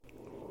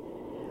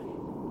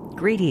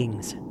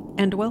Greetings,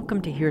 and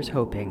welcome to Here's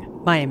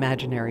Hoping, my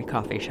imaginary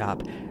coffee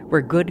shop,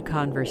 where good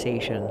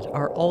conversations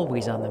are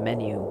always on the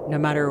menu, no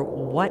matter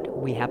what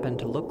we happen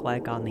to look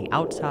like on the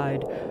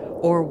outside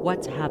or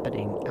what's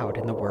happening out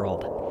in the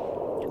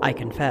world. I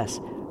confess,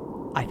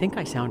 I think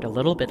I sound a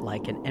little bit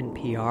like an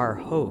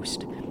NPR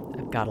host.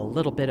 I've got a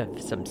little bit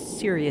of some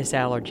serious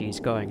allergies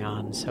going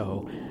on,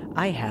 so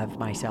I have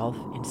myself,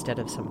 instead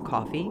of some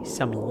coffee,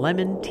 some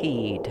lemon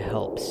tea to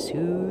help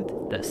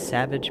soothe the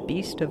savage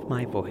beast of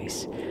my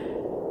voice.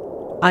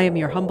 I am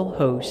your humble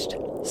host,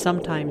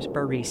 sometimes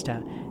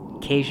barista,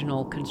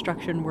 occasional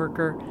construction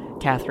worker,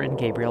 Catherine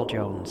Gabriel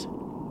Jones.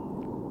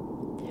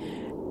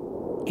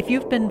 If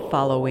you've been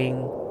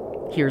following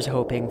Here's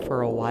Hoping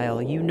for a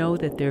while, you know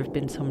that there have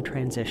been some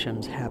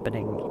transitions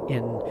happening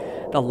in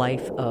the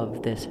life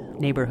of this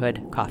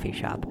neighborhood coffee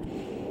shop.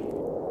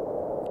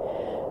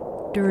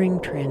 During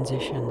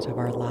transitions of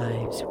our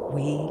lives,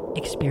 we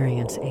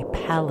experience a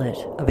palette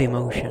of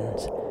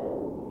emotions,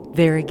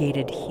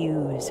 variegated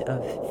hues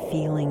of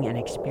feeling and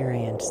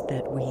experience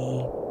that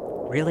we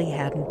really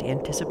hadn't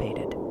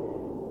anticipated.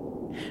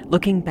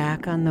 Looking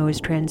back on those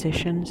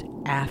transitions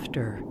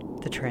after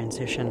the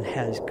transition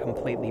has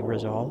completely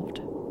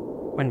resolved,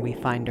 when we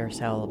find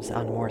ourselves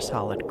on more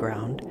solid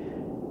ground,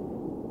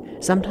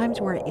 sometimes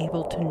we're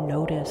able to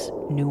notice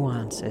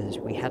nuances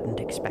we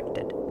hadn't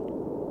expected.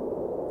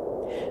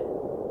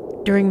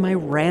 During my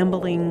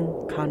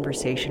rambling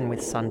conversation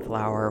with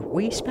Sunflower,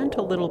 we spent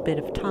a little bit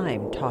of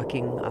time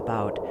talking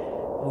about,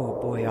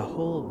 a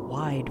whole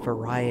wide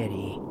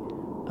variety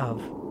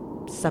of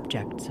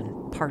subjects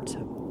and parts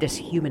of this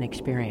human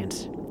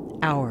experience,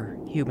 our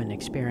human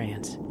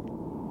experience.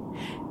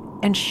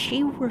 And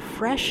she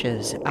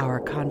refreshes our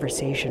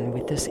conversation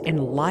with this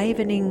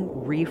enlivening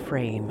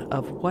reframe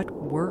of what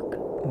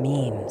work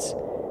means,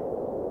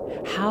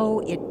 how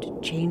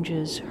it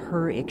changes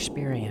her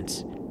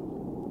experience,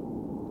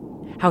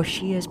 how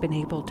she has been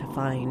able to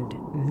find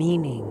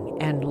meaning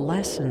and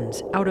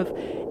lessons out of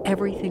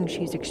everything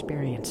she's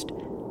experienced,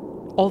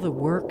 all the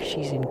work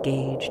she's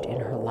engaged in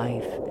her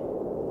life,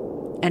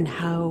 and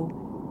how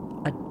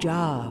a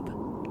job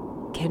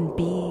can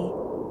be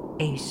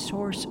a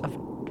source of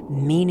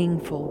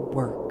meaningful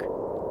work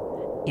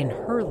in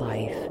her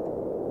life,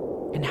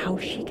 and how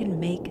she can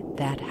make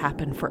that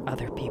happen for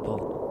other people.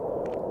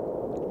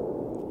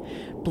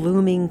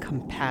 Blooming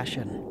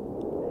compassion,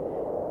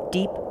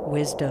 deep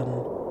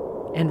wisdom,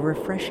 and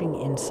refreshing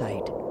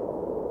insight,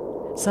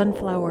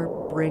 Sunflower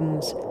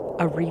brings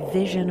a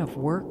revision of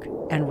work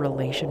and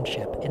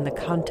relationship in the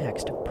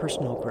context of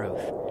personal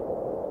growth.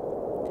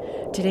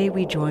 Today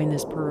we join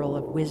this pearl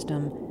of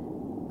wisdom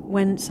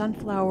when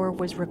Sunflower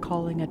was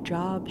recalling a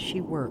job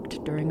she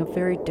worked during a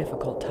very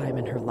difficult time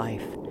in her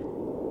life.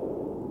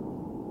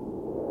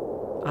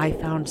 I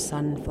found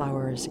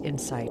Sunflower's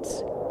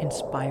insights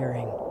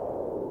inspiring,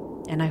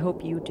 and I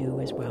hope you do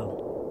as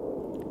well.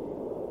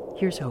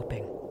 Here's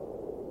hoping.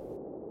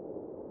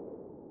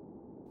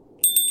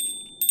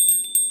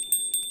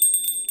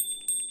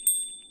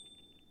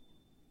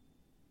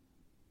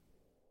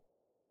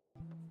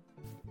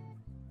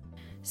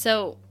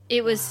 So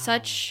it was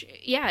such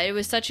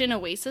an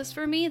oasis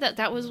for me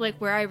that was like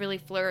where I really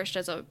flourished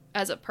as a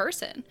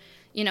person,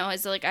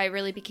 as like I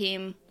really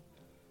became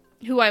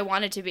who I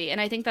wanted to be. And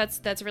I think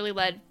that's really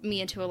led me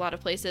into a lot of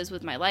places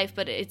with my life,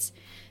 but it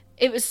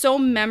was so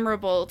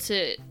memorable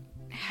to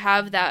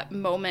have that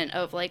moment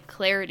of like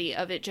clarity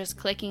of it just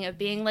clicking, of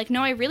being like,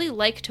 no, I really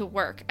like to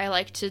work. I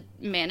like to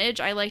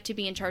manage. I like to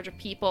be in charge of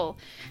people.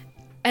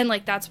 And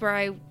like, that's where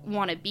I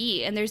want to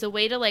be. And there's a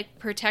way to like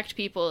protect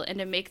people and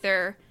to make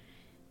their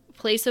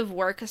place of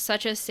work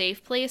such a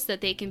safe place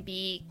that they can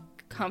be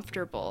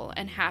comfortable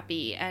and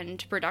happy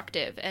and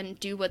productive and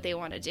do what they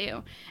want to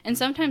do. And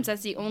sometimes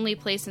that's the only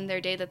place in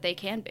their day that they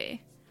can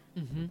be.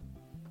 Mm-hmm.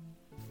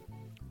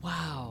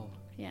 Wow.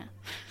 Yeah.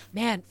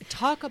 Man,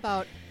 talk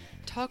about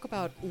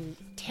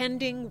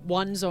tending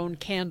one's own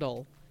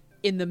candle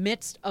in the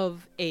midst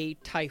of a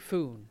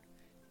typhoon,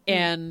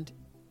 and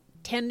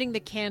tending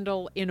the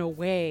candle in a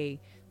way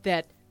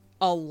that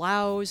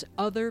allows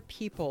other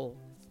people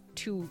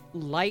to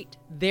light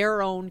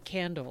their own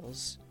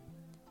candles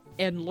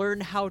and learn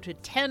how to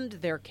tend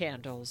their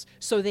candles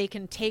so they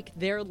can take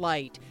their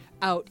light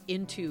out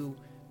into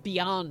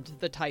beyond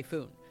the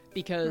typhoon,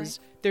 because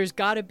there's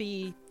got to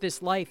be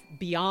this life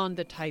beyond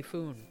the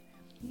typhoon.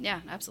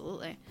 Yeah,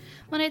 absolutely.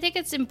 Well, and I think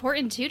it's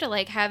important too to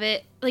like have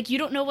it, like, you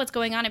don't know what's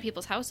going on in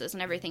people's houses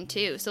and everything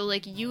too. So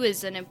like, you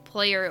as an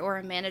employer or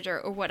a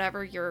manager or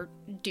whatever you're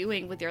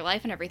doing with your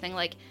life and everything,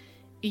 like,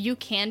 you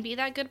can be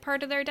that good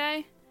part of their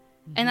day.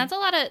 Mm-hmm. And that's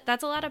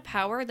a lot of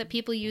power that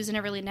people use in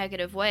a really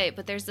negative way.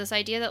 But there's this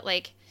idea that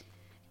like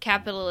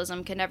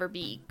capitalism can never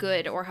be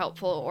good or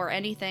helpful or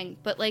anything.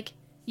 But like,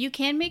 you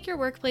can make your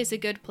workplace a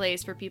good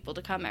place for people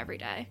to come every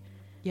day.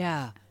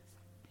 Yeah.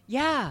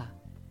 Yeah.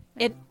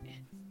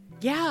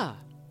 Yeah.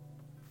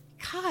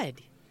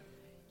 God,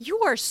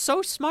 you are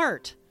so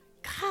smart.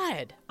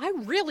 God, I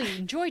really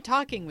enjoy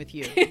talking with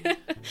you.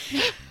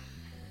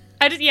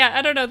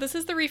 I don't know. This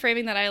is the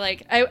reframing that I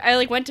like. I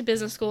like went to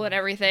business school and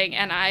everything,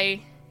 and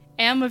I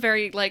am a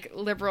very like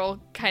liberal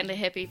kind of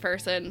hippie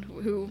person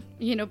who,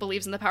 you know,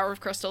 believes in the power of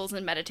crystals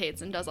and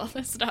meditates and does all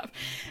this stuff.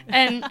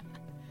 And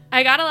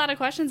I got a lot of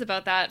questions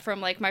about that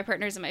from like my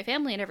partners and my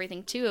family and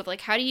everything too, of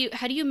like, how do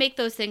you make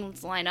those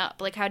things line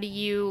up? Like, how do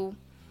you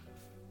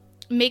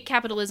make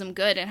capitalism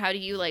good, and how do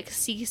you like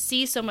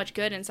see so much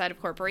good inside of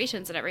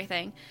corporations and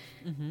everything?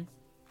 Mm-hmm.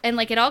 And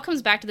like, it all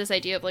comes back to this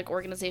idea of like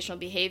organizational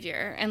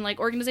behavior. And like,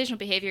 organizational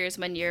behavior is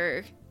when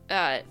you're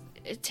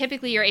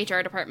typically your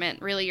HR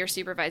department, really your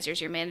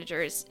supervisors, your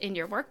managers in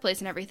your workplace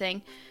and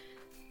everything,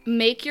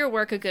 make your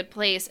work a good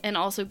place and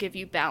also give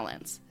you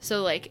balance.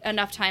 So like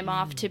enough time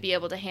off to be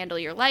able to handle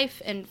your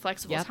life and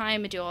flexible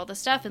time and do all this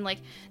stuff. And like,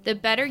 the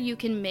better you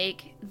can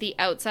make the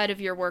outside of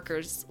your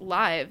workers'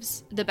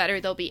 lives, the better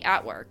they'll be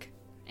at work,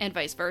 and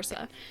vice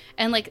versa.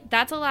 And like,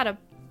 that's a lot of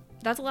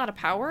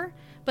power,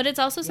 but it's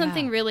also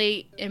something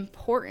really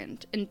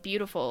important and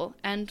beautiful.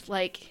 And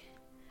like,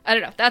 I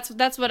don't know,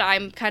 that's what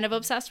I'm kind of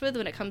obsessed with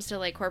when it comes to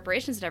like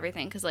corporations and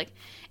everything. Because like,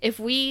 if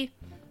we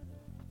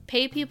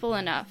pay people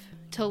enough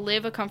to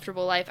live a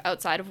comfortable life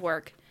outside of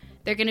work,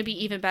 they're going to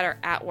be even better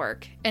at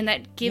work. And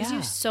that gives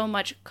you so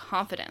much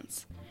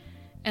confidence.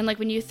 And like,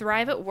 when you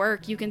thrive at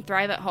work, you can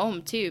thrive at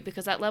home too,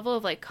 because that level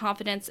of like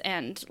confidence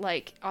and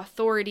like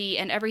authority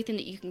and everything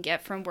that you can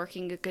get from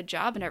working a good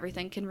job and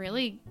everything can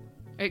really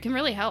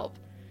help.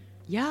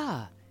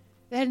 Yeah.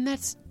 And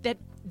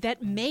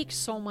that makes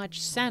so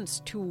much sense,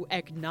 to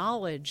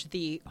acknowledge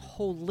the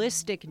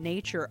holistic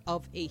nature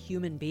of a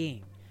human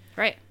being.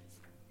 Right.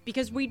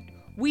 Because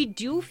we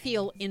do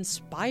feel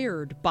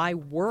inspired by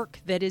work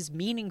that is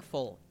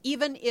meaningful,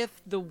 even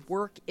if the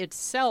work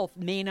itself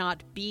may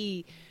not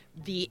be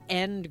the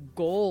end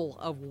goal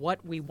of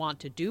what we want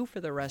to do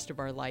for the rest of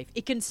our life.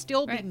 It can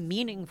still be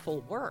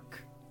meaningful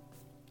work.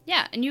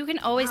 Yeah, and you can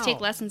always take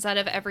lessons out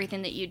of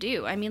everything that you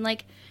do. I mean,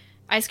 like,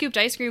 I scooped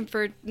ice cream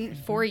for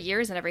 4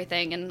 years and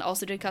everything, and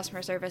also did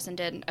customer service and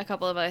did a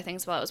couple of other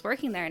things while I was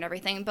working there and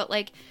everything. But,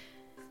 like,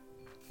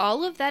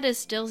 all of that is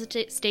still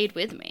stayed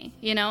with me,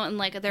 you know? And,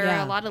 like, there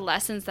are a lot of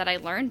lessons that I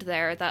learned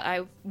there that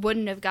I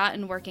wouldn't have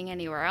gotten working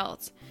anywhere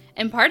else.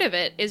 And part of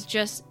it is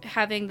just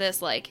having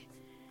this, like,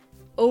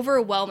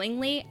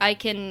 overwhelmingly, I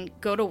can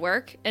go to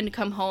work and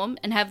come home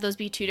and have those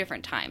be 2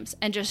 different times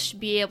and just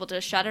be able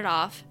to shut it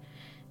off.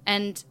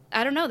 And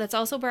I don't know, that's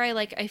also where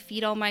I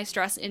feed all my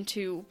stress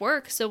into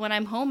work. So when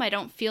I'm home, I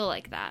don't feel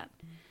like that.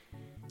 Wow.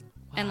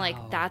 And, like,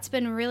 that's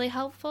been really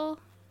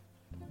helpful.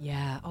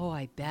 Yeah. Oh,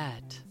 I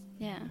bet.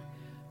 Yeah.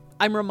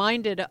 I'm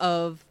reminded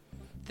of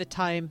the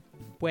time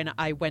when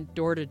I went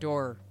door to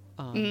door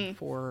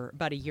for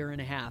about 1.5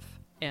 years.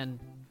 And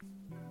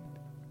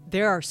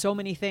there are so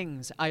many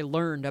things I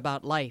learned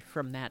about life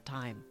from that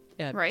time.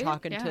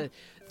 Talking to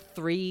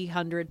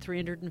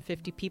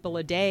 350 people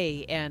a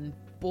day. And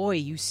boy,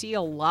 you see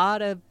a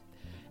lot of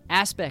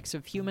aspects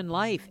of human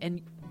life.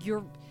 And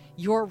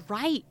you're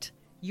right.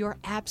 You're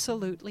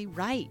absolutely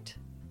right.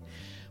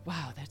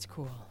 Wow, that's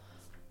cool.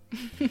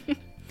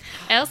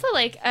 I also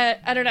like,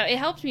 I don't know, it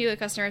helped me with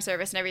customer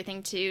service and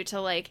everything too,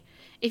 to like,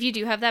 if you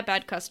do have that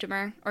bad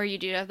customer, or you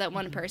do have that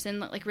one person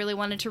that like really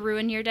wanted to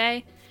ruin your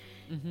day,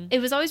 it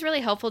was always really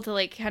helpful to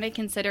like kind of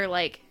consider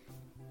like,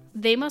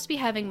 they must be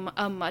having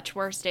a much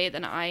worse day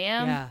than I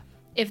am. Yeah.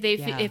 If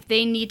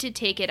they need to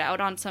take it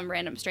out on some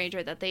random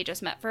stranger that they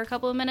just met for a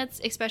couple of minutes,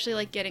 especially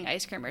like getting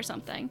ice cream or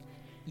something.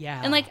 Yeah.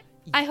 And like,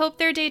 I hope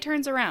their day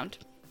turns around.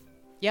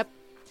 Yep.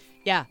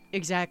 Yeah,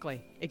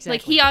 exactly.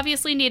 Like, he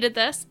obviously needed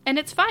this, and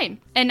it's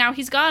fine. And now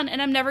he's gone,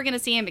 and I'm never going to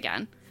see him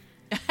again.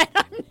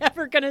 I'm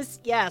never going to...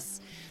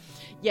 Yes.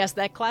 Yes,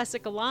 that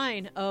classic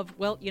line of,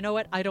 well, you know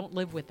what? I don't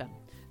live with them.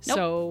 Nope.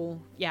 So,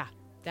 yeah,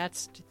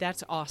 that's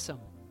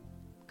awesome.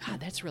 God,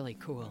 that's really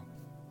cool.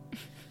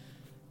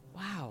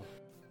 Wow.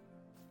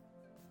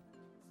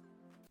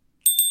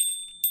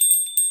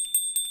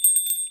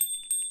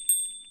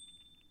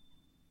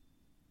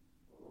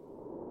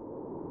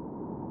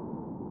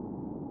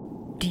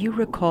 Do you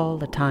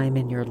recall a time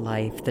in your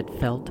life that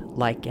felt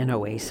like an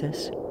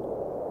oasis?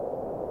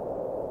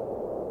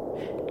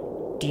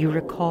 Do you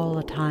recall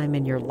a time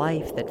in your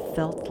life that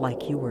felt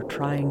like you were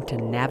trying to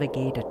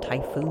navigate a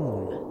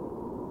typhoon?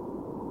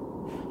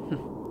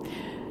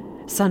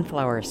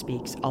 Sunflower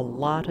speaks a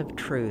lot of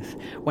truth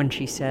when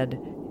she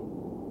said,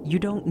 "You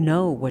don't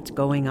know what's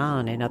going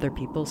on in other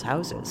people's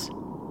houses."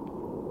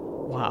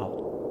 Wow.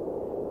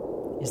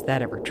 Is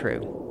that ever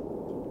true?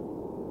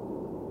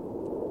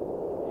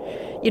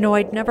 You know,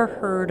 I'd never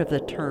heard of the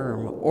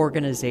term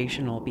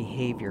organizational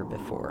behavior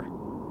before.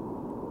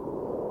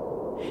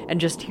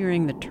 And just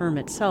hearing the term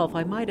itself,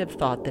 I might have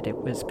thought that it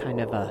was kind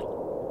of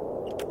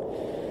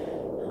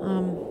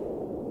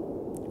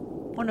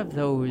one of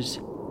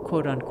those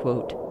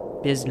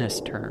quote-unquote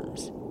business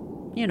terms.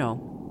 You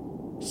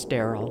know,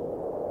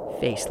 sterile,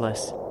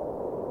 faceless.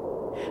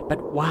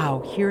 But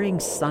wow, hearing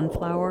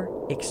Sunflower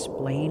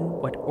explain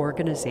what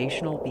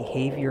organizational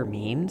behavior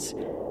means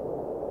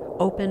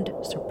opened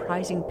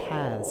surprising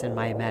paths in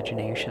my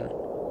imagination.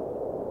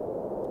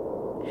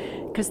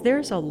 Because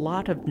there's a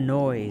lot of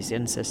noise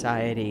in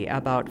society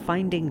about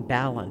finding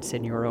balance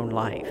in your own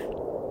life.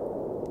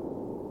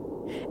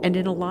 And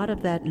in a lot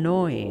of that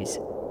noise,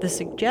 the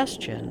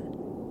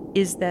suggestion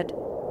is that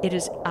it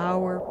is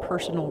our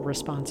personal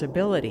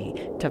responsibility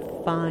to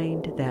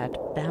find that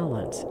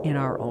balance in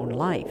our own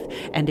life.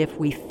 And if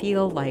we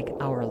feel like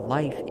our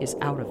life is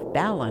out of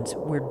balance,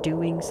 we're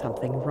doing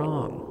something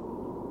wrong.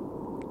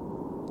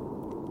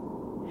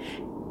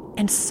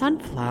 And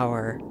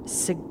Sunflower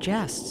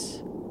suggests,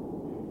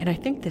 and I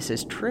think this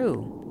is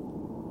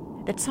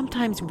true, that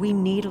sometimes we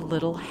need a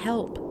little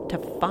help to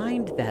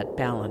find that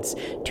balance,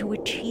 to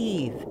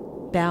achieve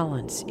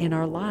balance in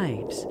our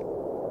lives.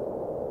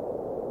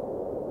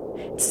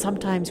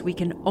 Sometimes we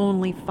can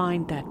only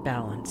find that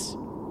balance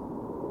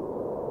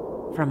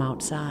from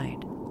outside.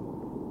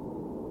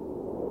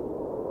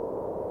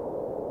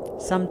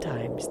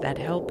 Sometimes that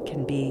help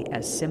can be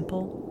as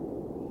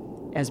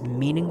simple as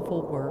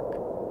meaningful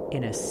work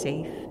in a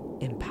safe,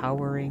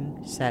 empowering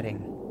setting.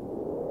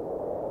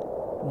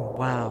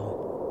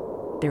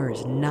 Wow, there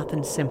is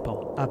nothing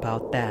simple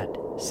about that,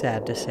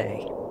 sad to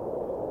say.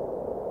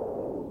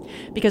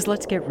 Because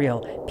let's get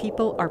real,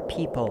 people are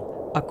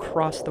people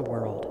across the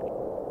world.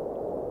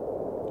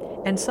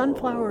 And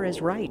Sunflower is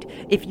right.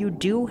 If you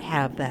do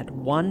have that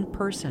one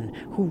person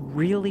who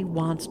really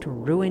wants to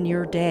ruin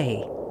your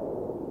day,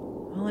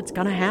 well, it's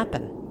going to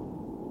happen.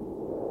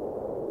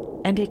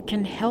 And it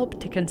can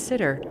help to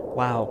consider,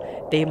 wow,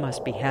 they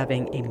must be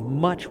having a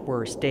much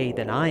worse day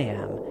than I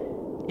am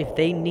if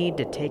they need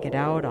to take it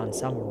out on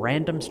some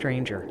random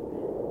stranger.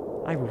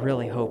 I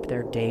really hope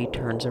their day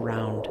turns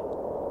around.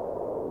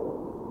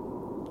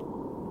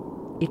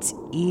 It's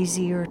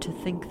easier to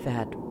think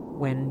that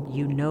when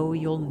you know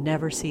you'll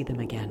never see them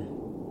again.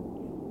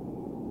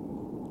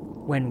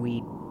 When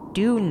we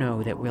do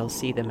know that we'll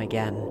see them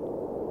again,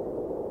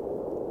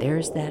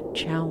 there's that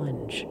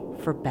challenge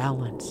for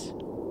balance,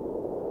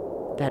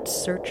 that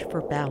search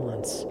for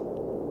balance,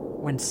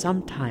 when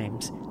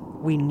sometimes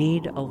we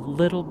need a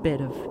little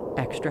bit of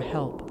extra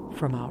help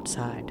from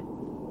outside.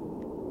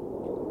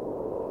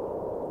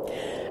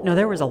 Now,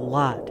 there was a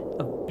lot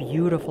of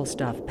beautiful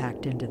stuff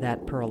packed into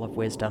that pearl of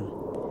wisdom.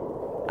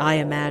 I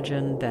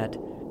imagine that,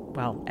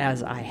 well,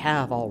 as I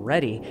have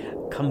already,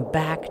 come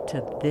back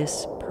to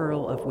this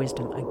pearl of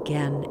wisdom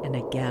again and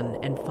again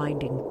and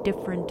finding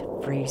different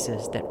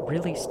phrases that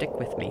really stick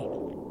with me.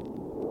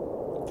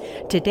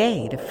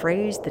 Today, the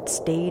phrase that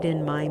stayed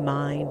in my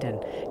mind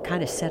and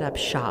kind of set up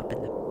shop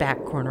in the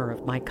back corner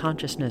of my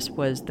consciousness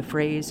was the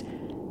phrase,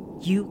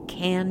 "You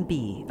can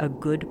be a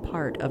good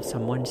part of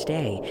someone's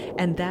day,"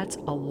 and that's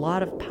a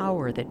lot of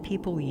power that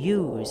people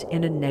use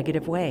in a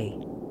negative way.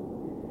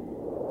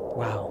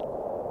 Wow.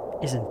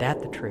 Isn't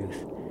that the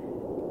truth?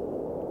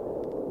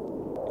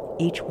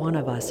 Each one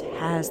of us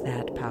has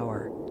that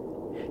power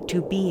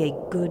to be a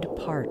good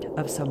part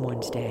of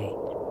someone's day.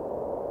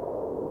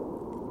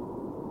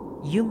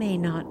 You may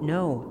not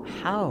know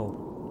how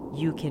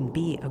you can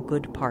be a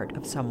good part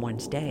of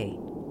someone's day.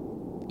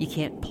 You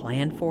can't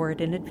plan for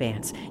it in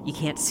advance. You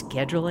can't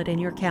schedule it in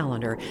your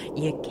calendar.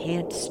 You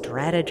can't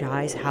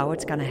strategize how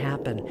it's going to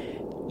happen.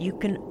 You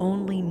can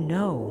only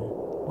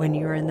know when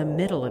you're in the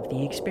middle of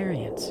the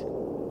experience.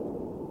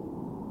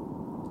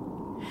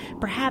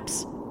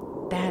 Perhaps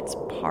that's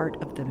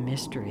part of the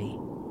mystery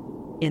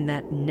in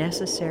that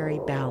necessary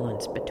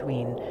balance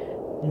between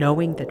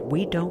knowing that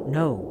we don't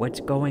know what's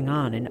going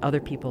on in other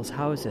people's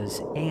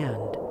houses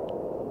and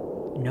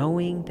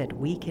knowing that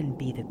we can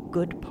be the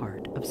good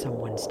part of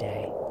someone's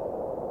day.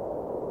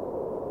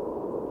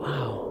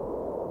 Wow.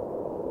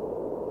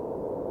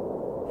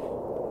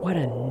 What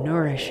a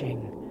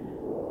nourishing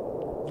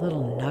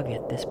little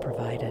nugget this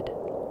provided.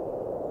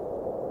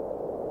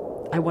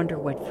 I wonder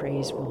what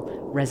phrase will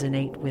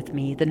resonate with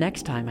me the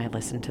next time I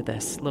listen to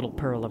this little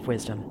pearl of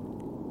wisdom.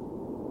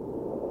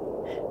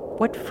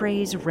 What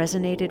phrase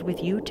resonated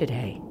with you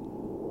today?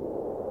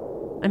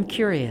 I'm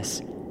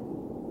curious.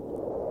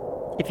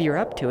 If you're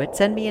up to it,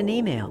 send me an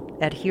email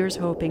at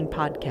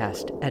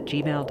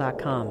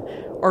here'shopingpodcast@gmail.com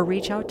or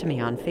reach out to me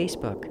on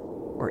Facebook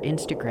or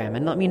Instagram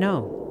and let me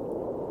know.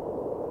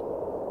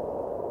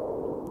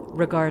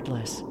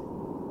 Regardless,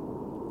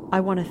 I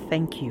want to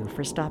thank you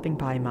for stopping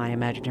by my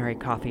imaginary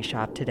coffee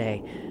shop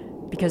today,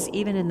 because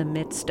even in the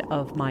midst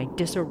of my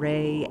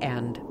disarray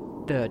and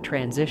the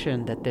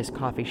transition that this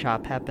coffee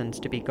shop happens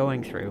to be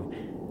going through,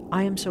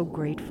 I am so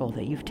grateful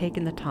that you've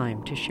taken the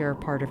time to share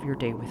part of your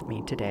day with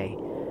me today.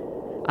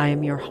 I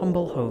am your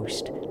humble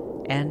host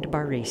and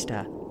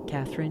barista,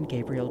 Catherine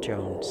Gabriel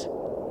Jones.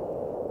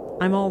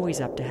 I'm always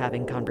up to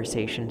having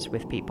conversations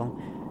with people,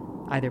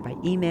 either by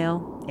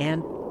email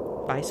and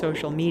by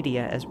social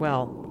media as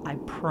well. I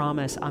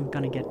promise I'm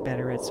going to get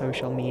better at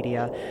social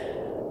media.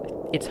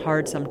 It's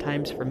hard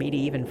sometimes for me to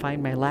even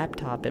find my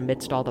laptop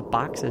amidst all the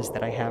boxes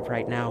that I have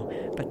right now.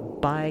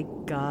 But by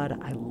God,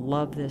 I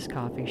love this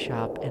coffee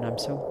shop and I'm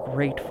so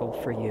grateful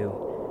for you.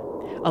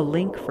 A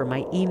link for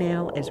my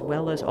email as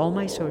well as all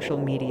my social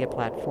media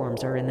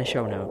platforms are in the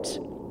show notes.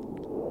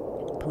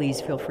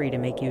 Please feel free to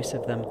make use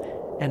of them,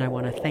 and I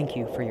want to thank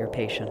you for your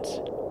patience.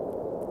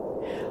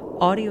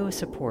 Audio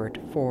support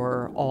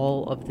for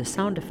all of the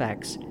sound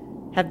effects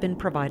have been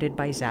provided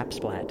by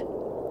Zapsplat.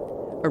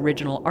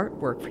 Original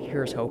artwork for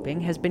Here's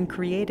Hoping has been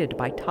created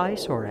by Ty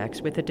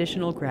Sorex with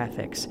additional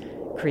graphics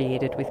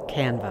created with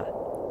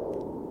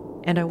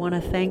Canva. And I want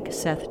to thank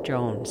Seth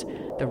Jones,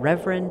 the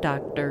Reverend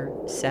Dr.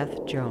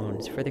 Seth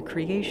Jones, for the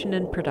creation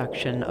and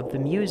production of the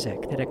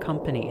music that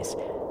accompanies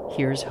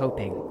Here's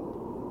Hoping.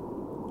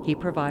 He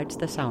provides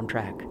the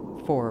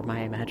soundtrack for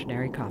my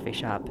imaginary coffee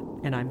shop,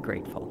 and I'm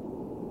grateful.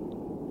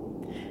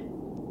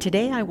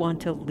 Today I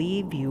want to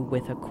leave you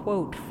with a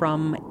quote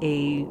from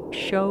a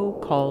show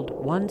called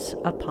Once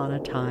Upon a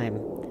Time.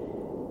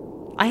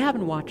 I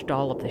haven't watched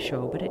all of the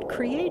show, but it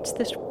creates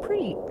this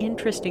pretty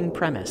interesting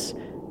premise.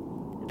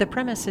 The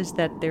premise is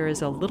that there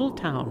is a little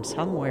town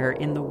somewhere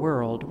in the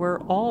world where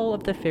all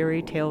of the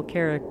fairy tale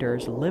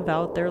characters live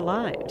out their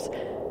lives.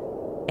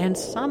 And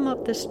some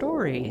of the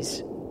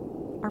stories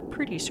are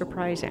pretty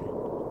surprising.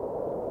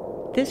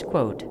 This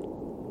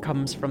quote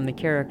comes from the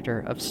character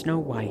of Snow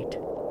White.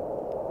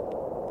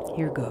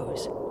 Here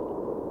goes.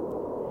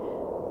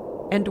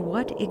 And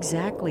what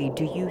exactly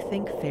do you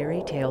think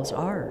fairy tales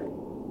are?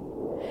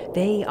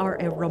 They are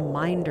a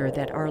reminder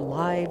that our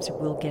lives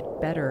will get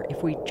better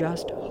if we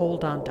just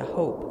hold on to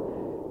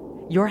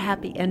hope. Your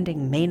happy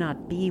ending may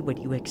not be what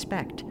you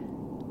expect,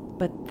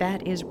 but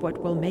that is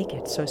what will make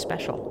it so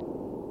special.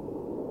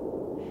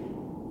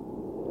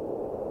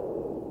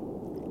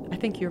 I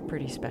think you're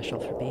pretty special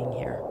for being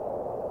here.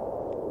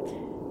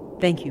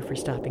 Thank you for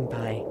stopping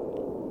by.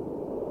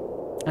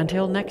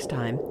 Until next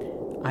time,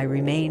 I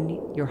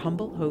remain your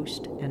humble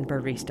host and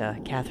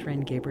barista,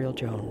 Catherine Gabriel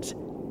Jones.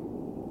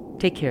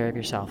 Take care of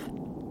yourself.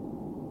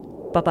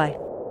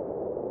 Bye-bye.